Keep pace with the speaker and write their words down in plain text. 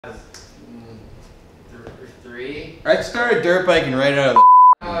3. I started dirt biking right out of the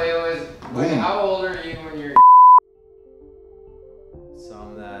Oh, it was. Like, how old are you when you're?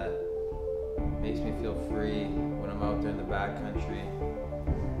 Something that makes me feel free when I'm out there in the backcountry.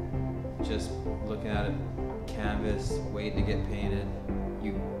 Just looking at a canvas, waiting to get painted.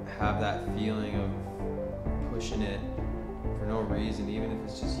 You have that feeling of pushing it for no reason, even if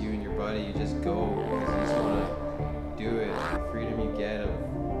it's just you and your buddy. You just go because you just want to do it. The freedom you get of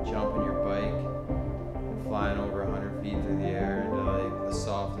jumping your bike and flying over 100 feet through the air into like the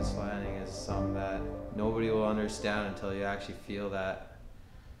softest landing is something that nobody will understand until you actually feel that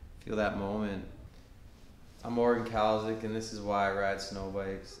moment. I'm Kaliszuk, and this is why I ride snow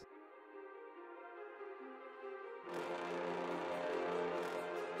bikes.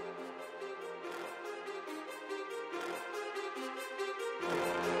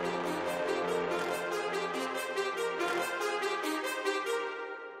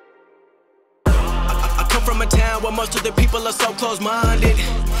 From a town where most of the people are so close-minded.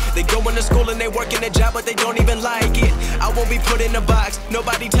 They go into school and they work in a job, but they don't even like it. I won't be put in a box.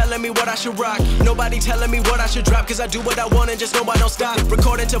 Nobody telling me what I should rock. Nobody telling me what I should drop. Cause I do what I want and just know I don't stop.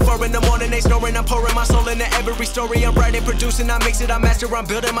 Recording till 4 in the morning, they snoring. I'm pouring my soul into every story. I'm writing, producing, I mix it, I master. I'm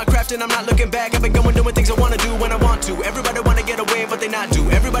building my craft and I'm not looking back. I've been going doing things I wanna do when I want to. Everybody wanna get away, but they not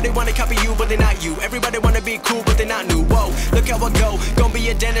do. Everybody wanna copy you, but they not you. Everybody wanna be cool, but they not new. Whoa, look how I go. Gonna be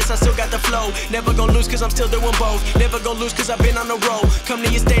a dentist, I still got the flow. Never gonna lose cause I'm still doing both. Never gonna lose cause I've been on the road. Come to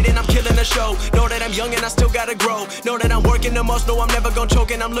your state and I'm killing the show. Know that I'm young and I still gotta grow. Know that I'm working the most, know I'm never gonna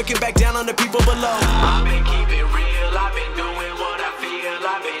choke. And I'm looking back down on the people below. I've been keeping real, I've been doing what I feel.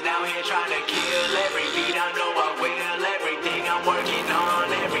 I've been out here trying to kill every beat, I know I will. Everything I'm working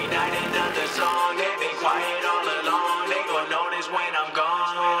on, every night another song. They've been quiet all along, they gon' notice when I'm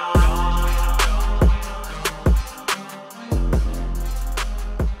gone.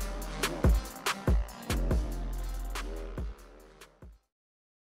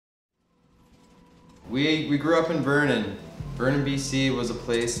 We grew up in Vernon. Vernon, BC was a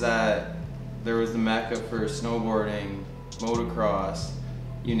place that there was the mecca for snowboarding, motocross,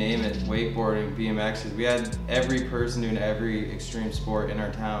 you name it, wakeboarding, BMXs. We had every person doing every extreme sport in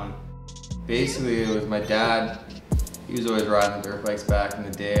our town. Basically, it was my dad. He was always riding dirt bikes back in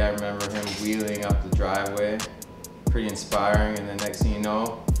the day. I remember him wheeling up the driveway. Pretty inspiring, and then next thing you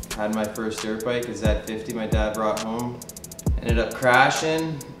know, I had my first dirt bike, a Z50 my dad brought home. Ended up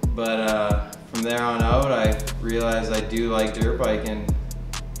crashing, but from there on out, I realized I do like dirt biking.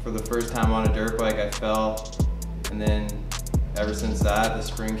 For the first time on a dirt bike, I fell, and then ever since that, the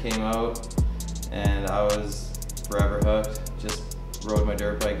spring came out, and I was forever hooked. Just rode my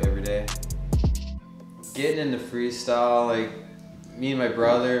dirt bike every day. Getting into freestyle, like me and my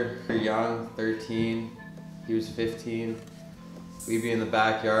brother were young, 13, he was 15. We'd be in the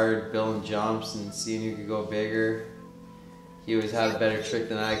backyard building jumps and seeing who could go bigger. He always had a better trick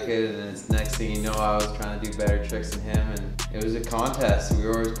than I could, and it's next thing you know, I was trying to do better tricks than him, and it was a contest. We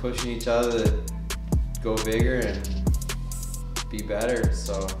were always pushing each other to go bigger and be better.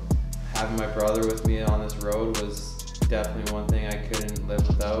 So having my brother with me on this road was definitely one thing I couldn't live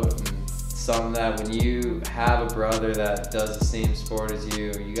without, and something that when you have a brother that does the same sport as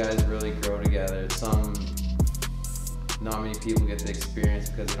you, you guys really grow together. It's something not many people get to experience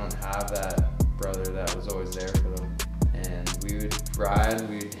because they don't have that brother that was always there for them. And we would ride,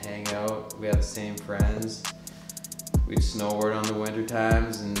 we'd hang out, we had the same friends. We'd snowboard on the winter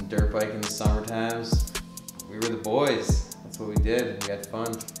times and dirt bike in the summer times. We were the boys, that's what we did, we had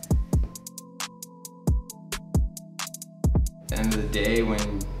fun. At the end of the day,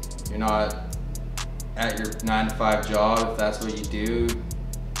 when you're not at your 9-to-5 job, if that's what you do,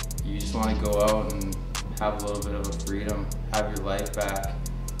 you just want to go out and have a little bit of a freedom, have your life back.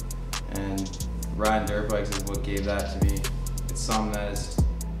 And riding dirt bikes is what gave that to me. It's something that has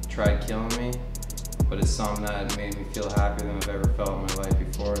tried killing me, but it's something that made me feel happier than I've ever felt in my life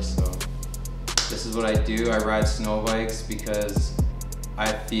before. So this is what I do. I ride snow bikes because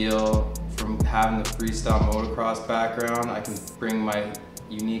I feel from having the freestyle motocross background, I can bring my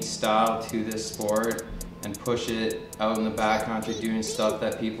unique style to this sport and push it out in the backcountry, doing stuff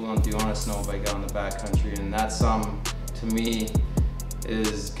that people don't do on a snow bike out in the backcountry. And that's something, to me,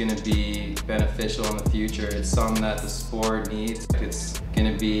 is gonna be beneficial in the future. It's something that the sport needs. It's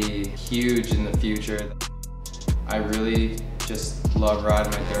gonna be huge in the future. I really just love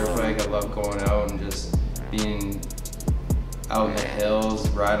riding my dirt bike. I love going out and just being out in the hills,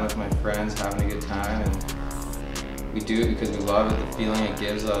 riding with my friends, having a good time. And we do it because we love it, the feeling it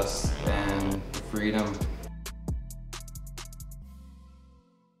gives us, and the freedom.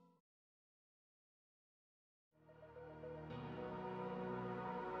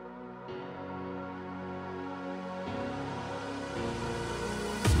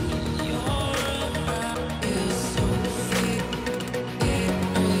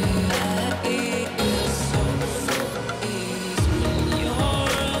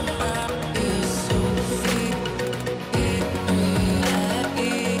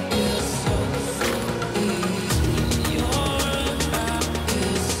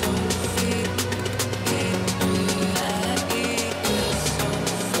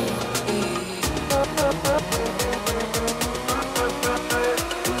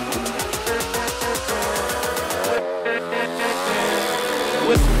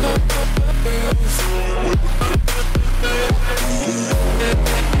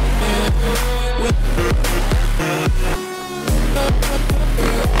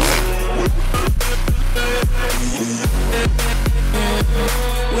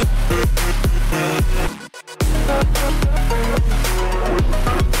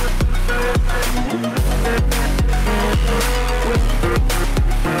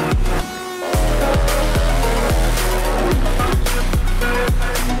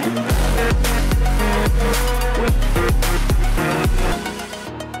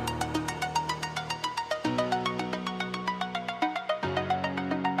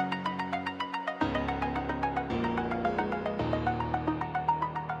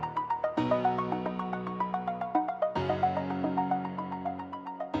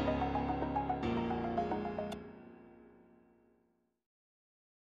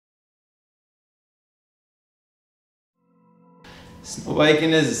 Snow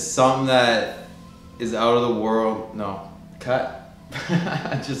biking is something that is out of the world. No, cut.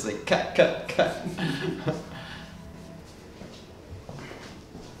 Just like cut.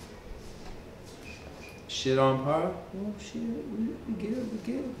 Shit on par. Oh shit, we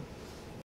good.